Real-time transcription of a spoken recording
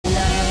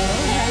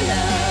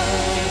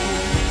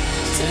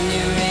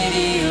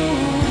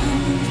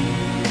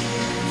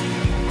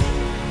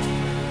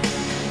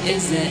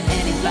Is there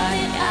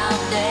anybody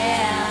out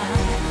there?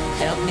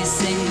 Help me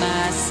sing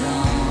my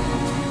song.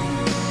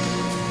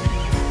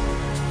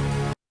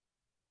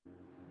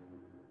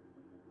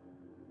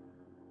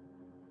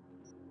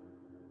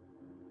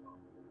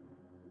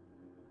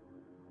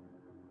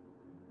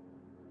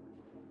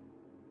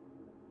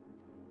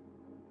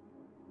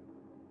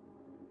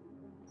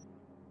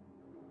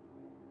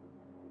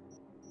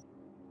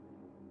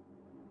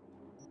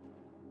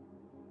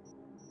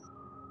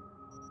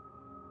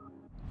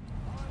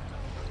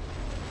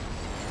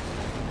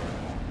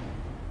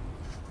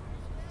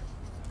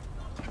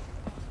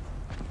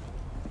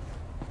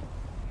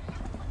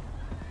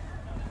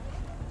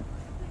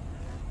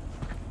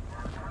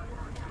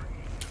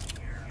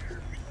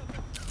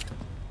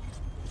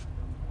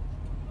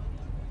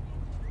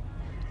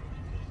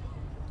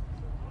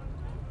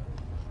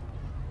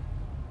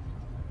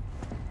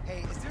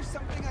 Hey, is there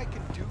something I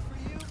can do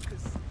for you?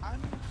 Because I'm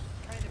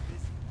kind of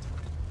busy.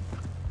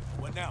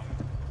 What now?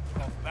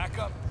 Call for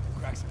backup,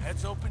 crack some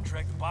heads open,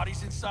 drag the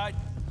bodies inside?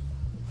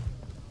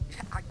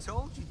 I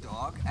told you,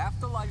 dog.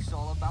 Afterlife's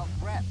all about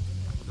rep.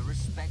 The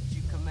respect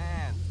you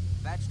command.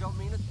 Badge don't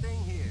mean a thing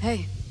here.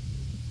 Hey.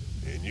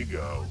 In you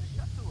go.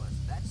 Shut to us.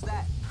 That's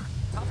that.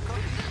 Tough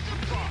cookies.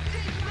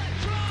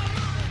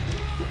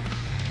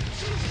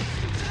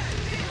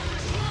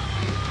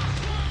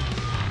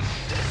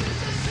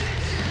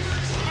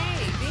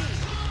 Hey, V.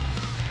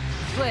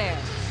 Claire,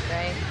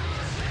 right?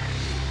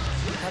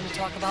 Come to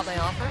talk about my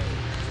offer?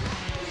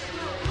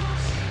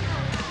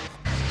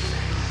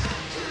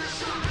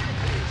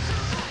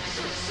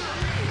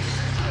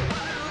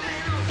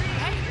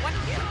 Hey, what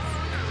gives?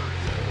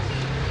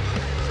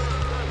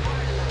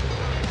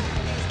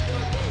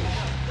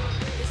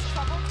 This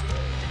trouble?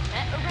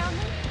 Met around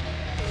me?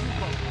 You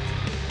won't.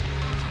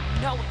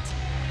 Know it.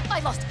 I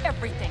lost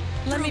everything.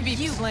 Let me be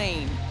you.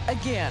 plain.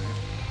 Again.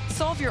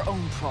 Solve your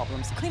own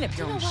problems. Clean up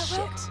your You know own what, shit.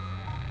 Rogue?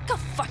 Go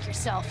fuck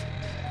yourself.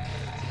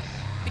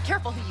 Be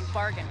careful who you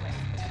bargain with.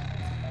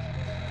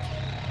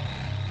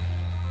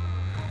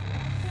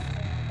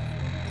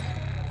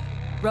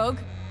 Rogue?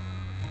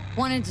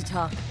 Wanted to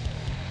talk.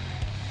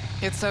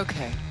 It's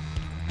okay.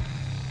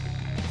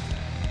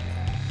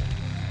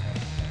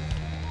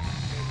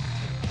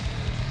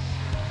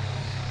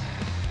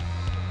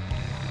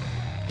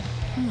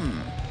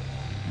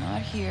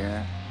 Not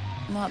here,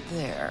 not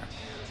there.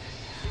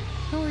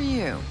 Who are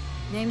you?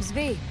 Name's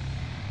V.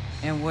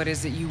 And what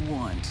is it you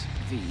want,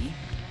 V?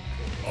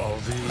 All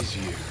these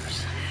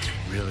years, it's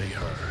really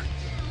her.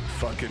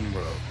 Fucking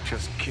Rogue,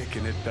 just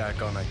kicking it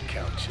back on a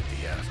couch at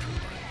the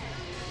afterlife.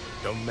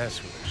 Don't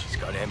mess with her, she's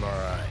got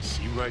MRI.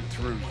 See right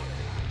through you.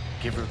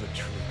 Give her the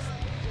truth.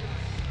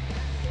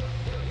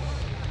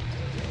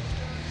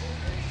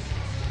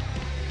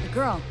 The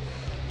girl.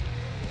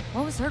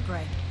 What was her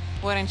grade?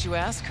 Why didn't you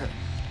ask her?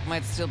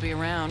 Might still be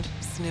around,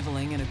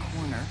 sniveling in a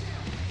corner.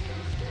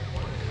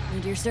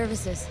 Need your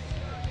services.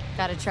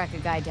 Gotta track a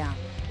guy down.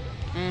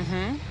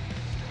 Mm-hmm.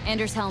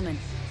 Anders Hellman.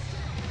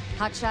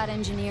 Hotshot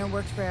engineer,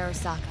 worked for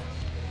Arasaka.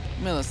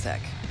 Millisec.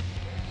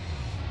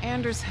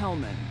 Anders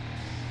Hellman.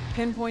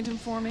 Pinpoint him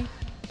for me?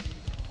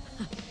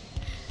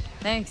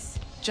 Thanks.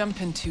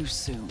 Jumping too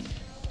soon.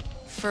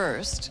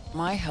 First,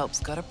 my help's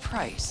got a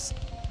price.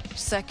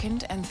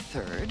 Second and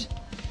third,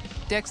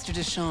 Dexter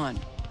DeShawn,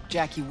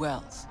 Jackie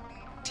Wells,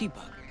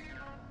 T-Bug.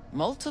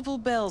 Multiple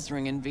bells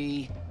ringing,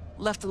 V.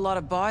 Left a lot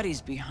of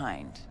bodies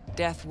behind.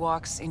 Death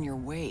walks in your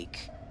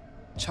wake.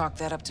 Chalk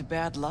that up to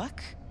bad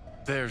luck?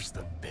 There's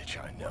the bitch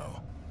I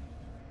know.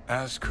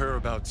 Ask her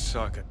about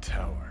Saka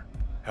Tower.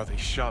 How they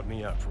shot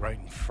me up right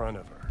in front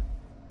of her.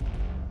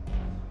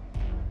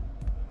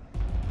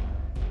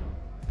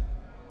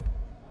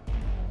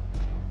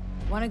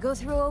 Wanna go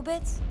through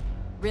obits?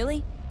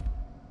 Really?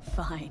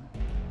 Fine.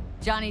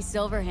 Johnny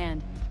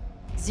Silverhand.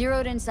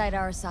 Zeroed inside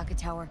Arasaka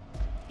Tower.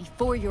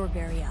 Before your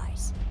very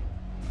eyes.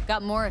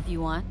 Got more if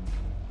you want.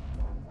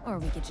 Or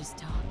we could just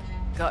talk.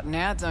 Got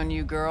nads on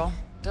you, girl.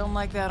 Don't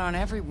like that on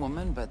every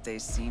woman, but they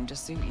seem to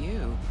suit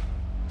you.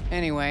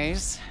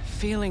 Anyways,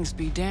 feelings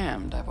be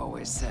damned, I've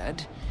always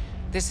said.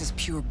 This is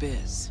pure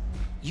biz.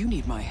 You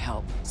need my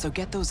help, so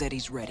get those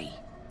eddies ready.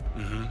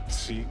 Mm-hmm.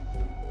 See?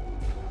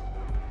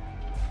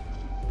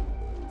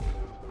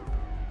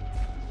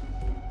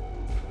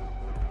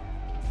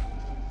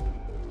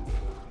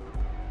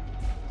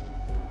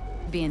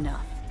 Be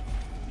enough.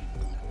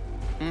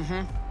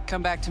 Mm-hmm.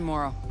 Come back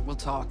tomorrow. We'll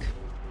talk.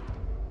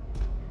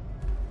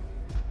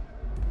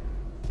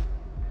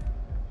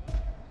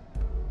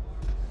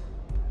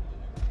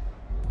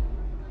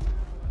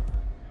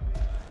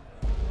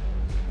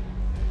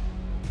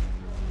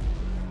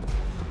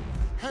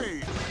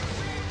 Hey!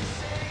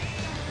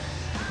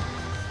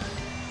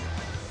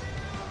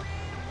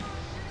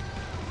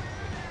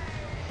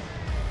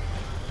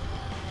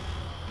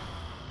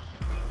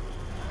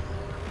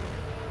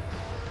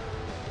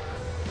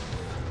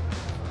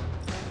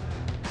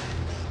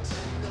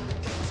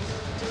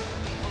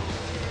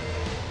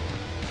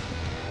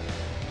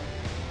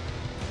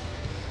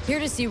 Here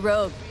to see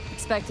Rogue.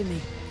 Expected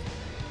me.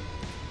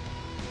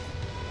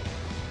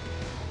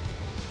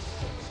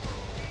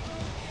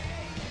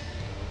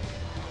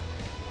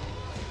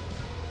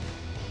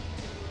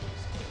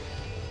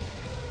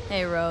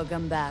 Hey, Rogue,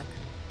 I'm back.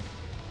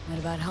 What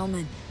about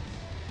Hellman?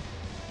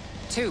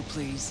 2,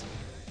 please.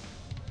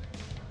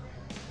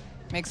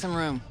 Make some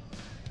room.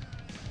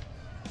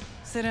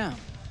 Sit down.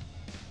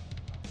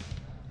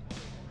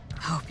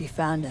 Hope you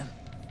found him.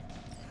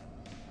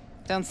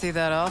 Don't see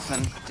that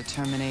often.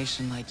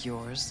 Determination like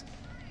yours.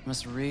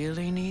 Must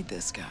really need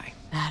this guy.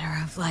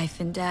 Matter of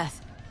life and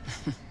death.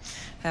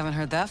 Haven't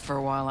heard that for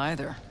a while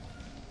either.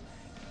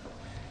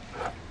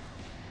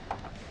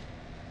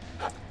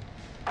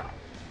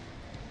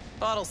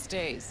 Bottle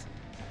stays.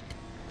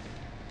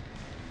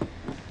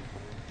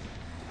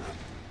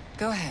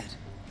 Go ahead.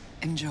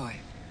 Enjoy.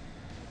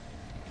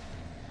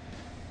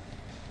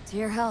 To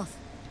your health.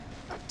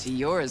 To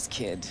yours,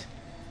 kid.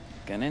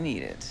 Gonna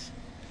need it.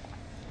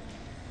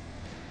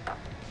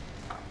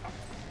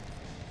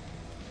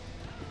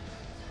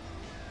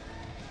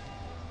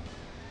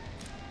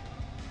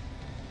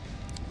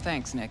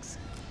 Thanks, Nix.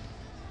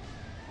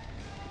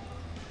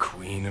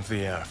 Queen of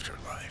the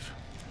afterlife.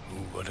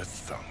 Who would have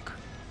thunk?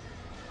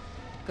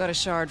 Got a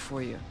shard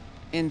for you.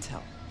 Intel.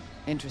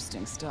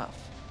 Interesting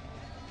stuff.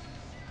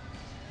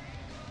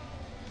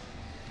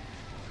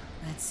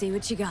 Let's see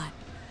what you got.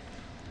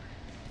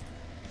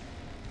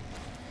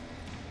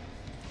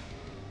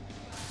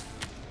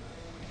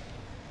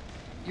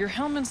 Your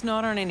Hellman's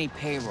not on any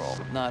payroll,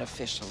 not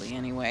officially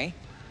anyway.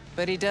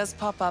 But he does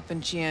pop up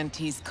in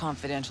GNT's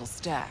confidential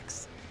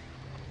stacks.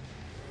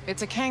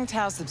 It's a Kang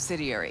Tao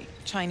subsidiary,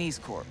 Chinese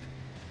Corp.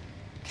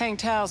 Kang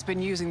Tao's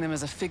been using them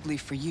as a fig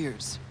leaf for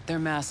years. Their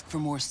mask for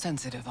more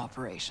sensitive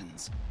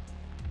operations.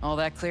 All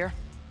that clear?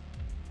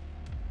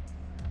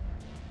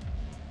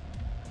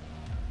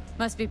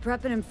 Must be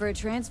prepping him for a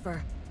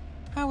transfer.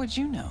 How would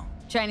you know?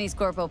 Chinese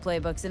Corpo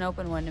playbook's an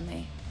open one to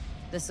me.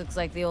 This looks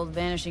like the old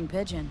vanishing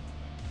pigeon.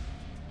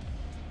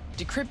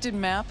 Decrypted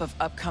map of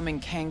upcoming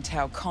Kang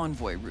Tao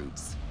convoy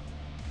routes.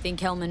 Think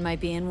Hellman might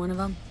be in one of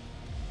them?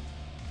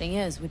 Thing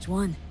is, which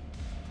one?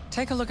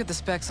 Take a look at the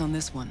specs on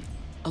this one.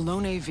 A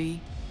lone AV,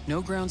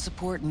 no ground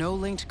support, no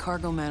linked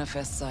cargo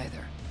manifests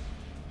either.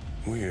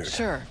 Weird.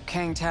 Sure,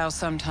 Kang Tao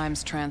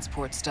sometimes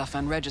transports stuff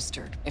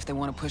unregistered if they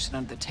want to push it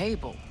under the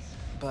table,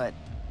 but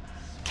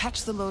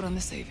catch the load on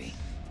this AV.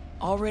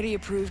 Already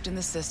approved in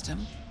the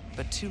system,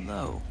 but too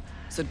low.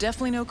 So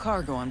definitely no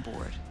cargo on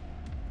board.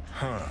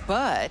 Huh.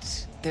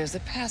 But there's a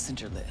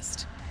passenger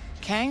list.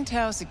 Kang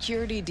Tao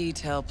security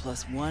detail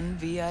plus 1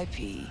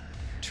 VIP.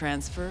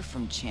 Transfer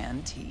from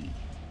Chan T.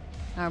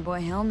 Our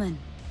boy Hellman.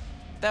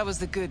 That was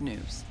the good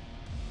news.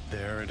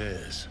 There it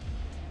is.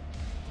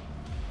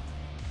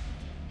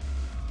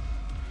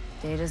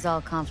 Data's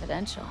all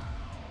confidential.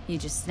 You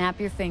just snap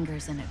your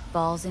fingers and it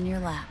falls in your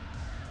lap.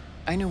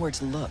 I know where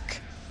to look,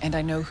 and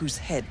I know whose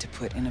head to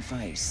put in a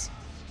vice.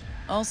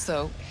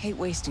 Also, hate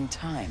wasting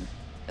time,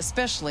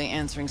 especially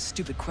answering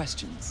stupid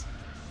questions.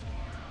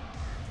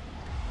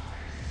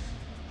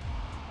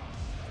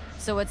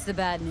 So what's the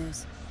bad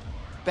news?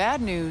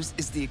 Bad news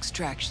is the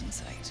extraction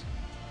site.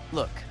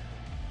 Look,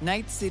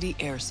 Night City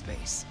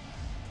airspace.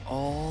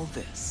 All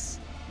this.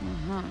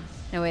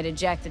 No way to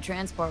jack the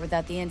transport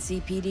without the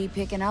NCPD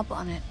picking up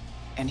on it.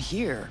 And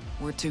here,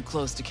 we're too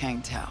close to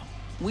Kang Tao.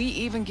 We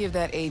even give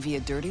that AV a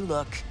dirty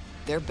look,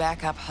 their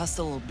backup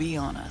hustle will be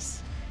on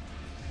us.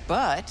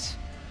 But,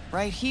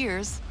 right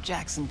here's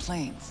Jackson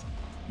Plains.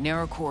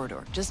 Narrow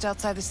corridor, just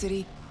outside the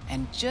city,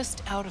 and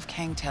just out of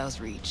Kang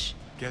Tao's reach.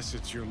 Guess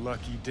it's your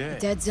lucky day.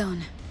 Dead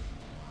zone.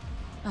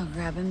 I'll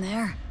grab him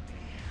there.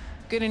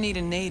 Gonna need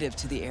a native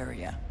to the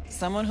area.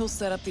 Someone who'll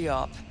set up the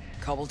op,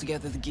 cobble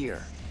together the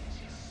gear.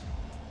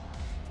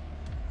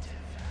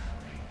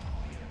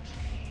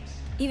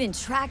 Even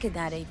tracking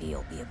that AV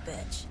will be a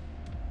bitch.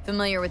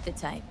 Familiar with the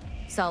type.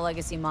 Saw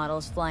legacy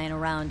models flying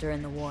around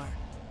during the war.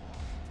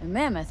 They're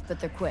mammoth, but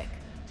they're quick.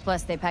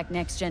 Plus, they pack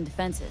next-gen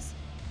defenses.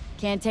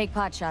 Can't take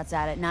pot shots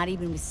at it, not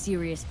even with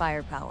serious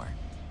firepower.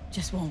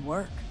 Just won't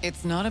work.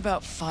 It's not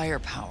about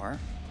firepower.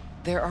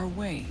 There are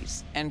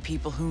ways, and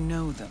people who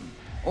know them,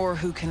 or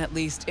who can at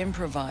least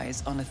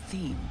improvise on a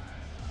theme.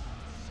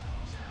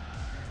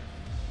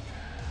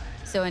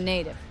 So a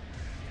native.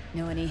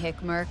 Know any hick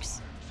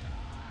mercs?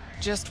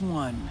 Just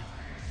one.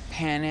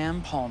 Pan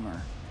Am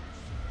Palmer.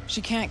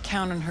 She can't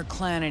count on her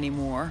clan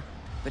anymore,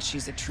 but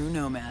she's a true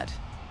nomad.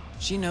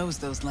 She knows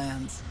those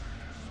lands.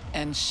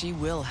 And she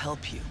will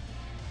help you.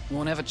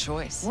 Won't have a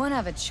choice. Won't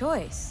have a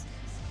choice.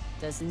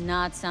 Does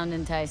not sound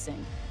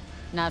enticing.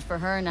 Not for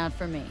her, not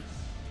for me.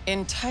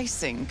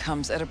 Enticing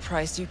comes at a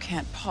price you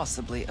can't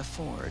possibly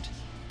afford.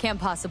 Can't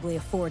possibly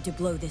afford to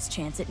blow this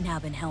chance at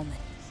nabbing Hellman.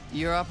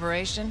 Your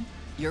operation,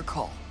 your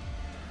call.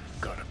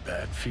 Got a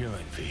bad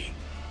feeling, V.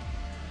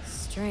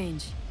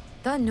 Strange.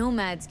 Thought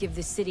nomads give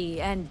the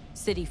city and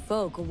city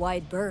folk a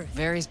wide berth.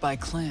 Varies by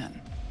clan,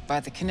 by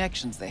the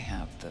connections they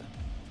have, the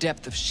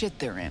depth of shit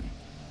they're in.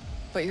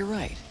 But you're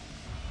right.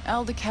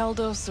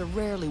 Aldecaldos are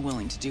rarely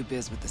willing to do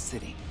biz with the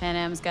city. Pan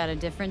Am's got a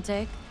different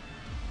take?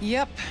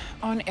 Yep,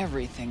 on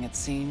everything it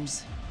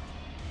seems.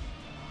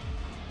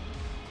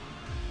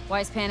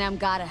 Why's Pan Am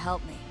gotta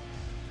help me?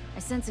 I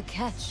sense a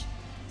catch.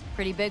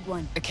 Pretty big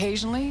one.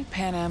 Occasionally,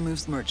 Pan Am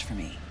moves merch for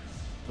me.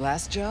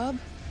 Last job?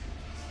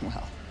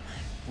 Well,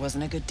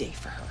 wasn't a good day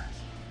for her.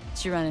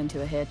 She run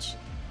into a hitch.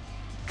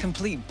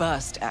 Complete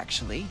bust,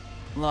 actually.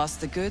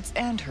 Lost the goods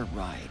and her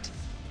ride.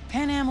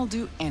 Pan Am will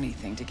do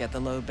anything to get the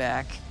load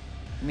back.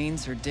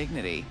 Means her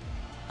dignity.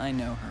 I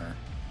know her.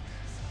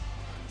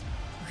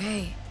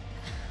 Okay.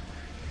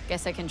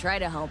 Guess I can try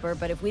to help her,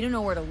 but if we don't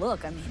know where to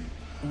look, I mean...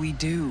 We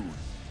do.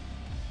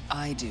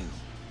 I do.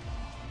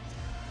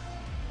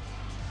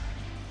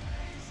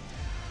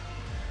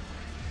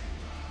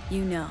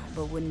 You know,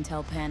 but wouldn't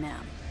tell Pan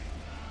Am.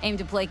 Aim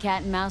to play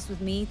cat and mouse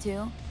with me,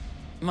 too?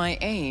 My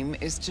aim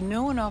is to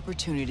know an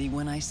opportunity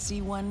when I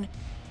see one,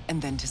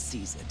 and then to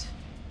seize it.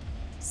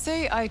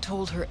 Say I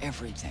told her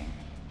everything.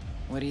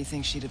 What do you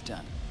think she'd have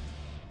done?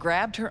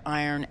 Grabbed her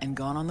iron and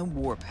gone on the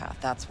warpath,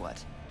 that's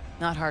what.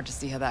 Not hard to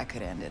see how that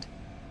could have ended.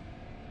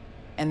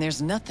 And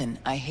there's nothing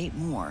I hate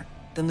more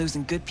than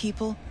losing good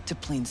people to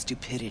plain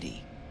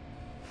stupidity.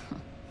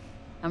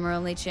 I'm her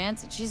only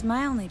chance, and she's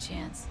my only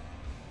chance.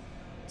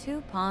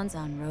 2 pawns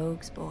on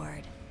Rogue's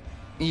board.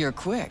 You're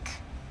quick.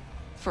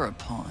 For a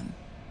pawn.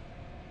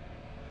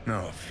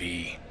 No,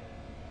 V.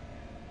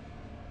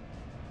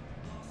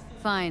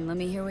 Fine, let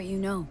me hear what you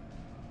know.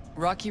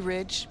 Rocky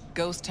Ridge,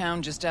 ghost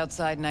town just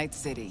outside Night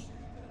City.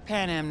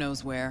 Pan Am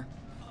knows where.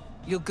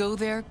 You'll go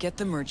there, get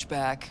the merch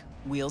back,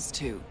 Wheels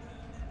too.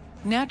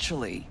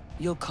 Naturally,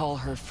 you'll call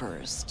her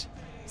first.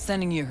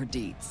 Sending you her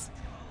deeds.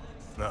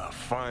 Ah,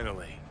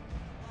 finally.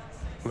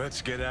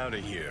 Let's get out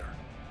of here.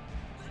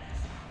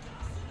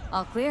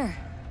 All clear.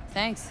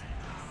 Thanks.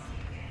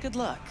 Good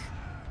luck.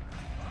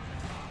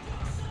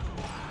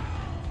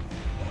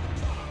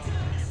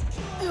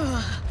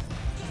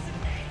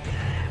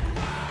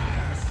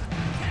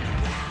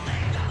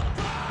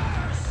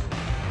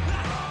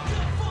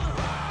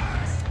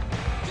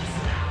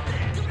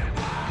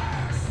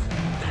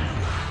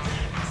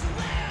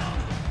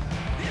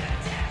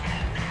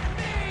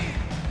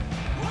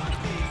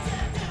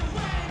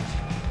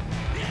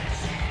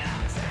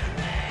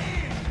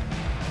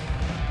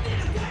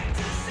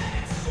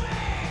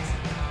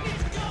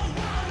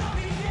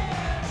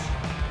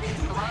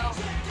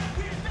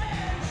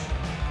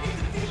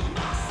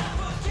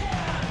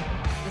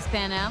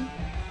 Pan Am?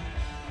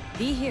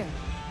 Be here.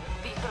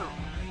 Be who?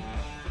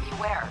 Be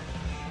where?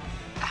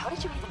 How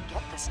did you even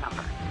get this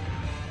number?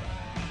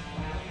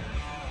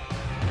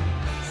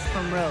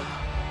 From Rogue.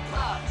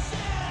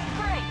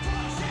 Great!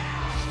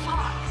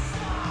 Fuck!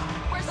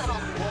 Where's that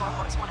old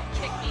warhorse want to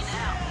kick me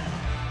now?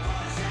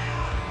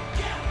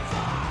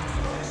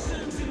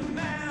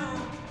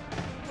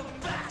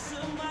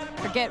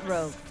 Forget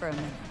Rogue for a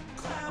minute.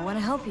 I want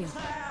to help you.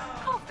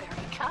 Oh,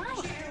 very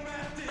kind.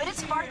 But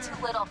it's far too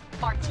little,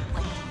 far too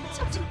late.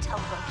 So do tell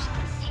Rogue she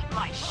can eat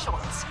my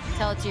shorts.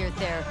 Tell it to your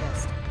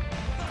therapist.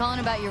 Calling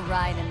about your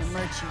ride and the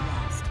merch you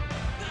lost.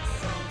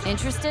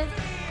 Interested?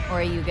 Or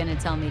are you gonna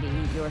tell me to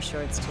eat your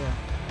shorts too?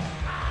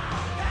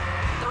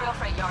 The rail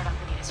freight yard on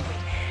Bonita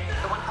Street.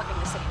 The one hugging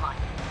the city line.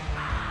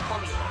 We'll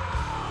meet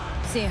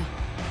there. See ya.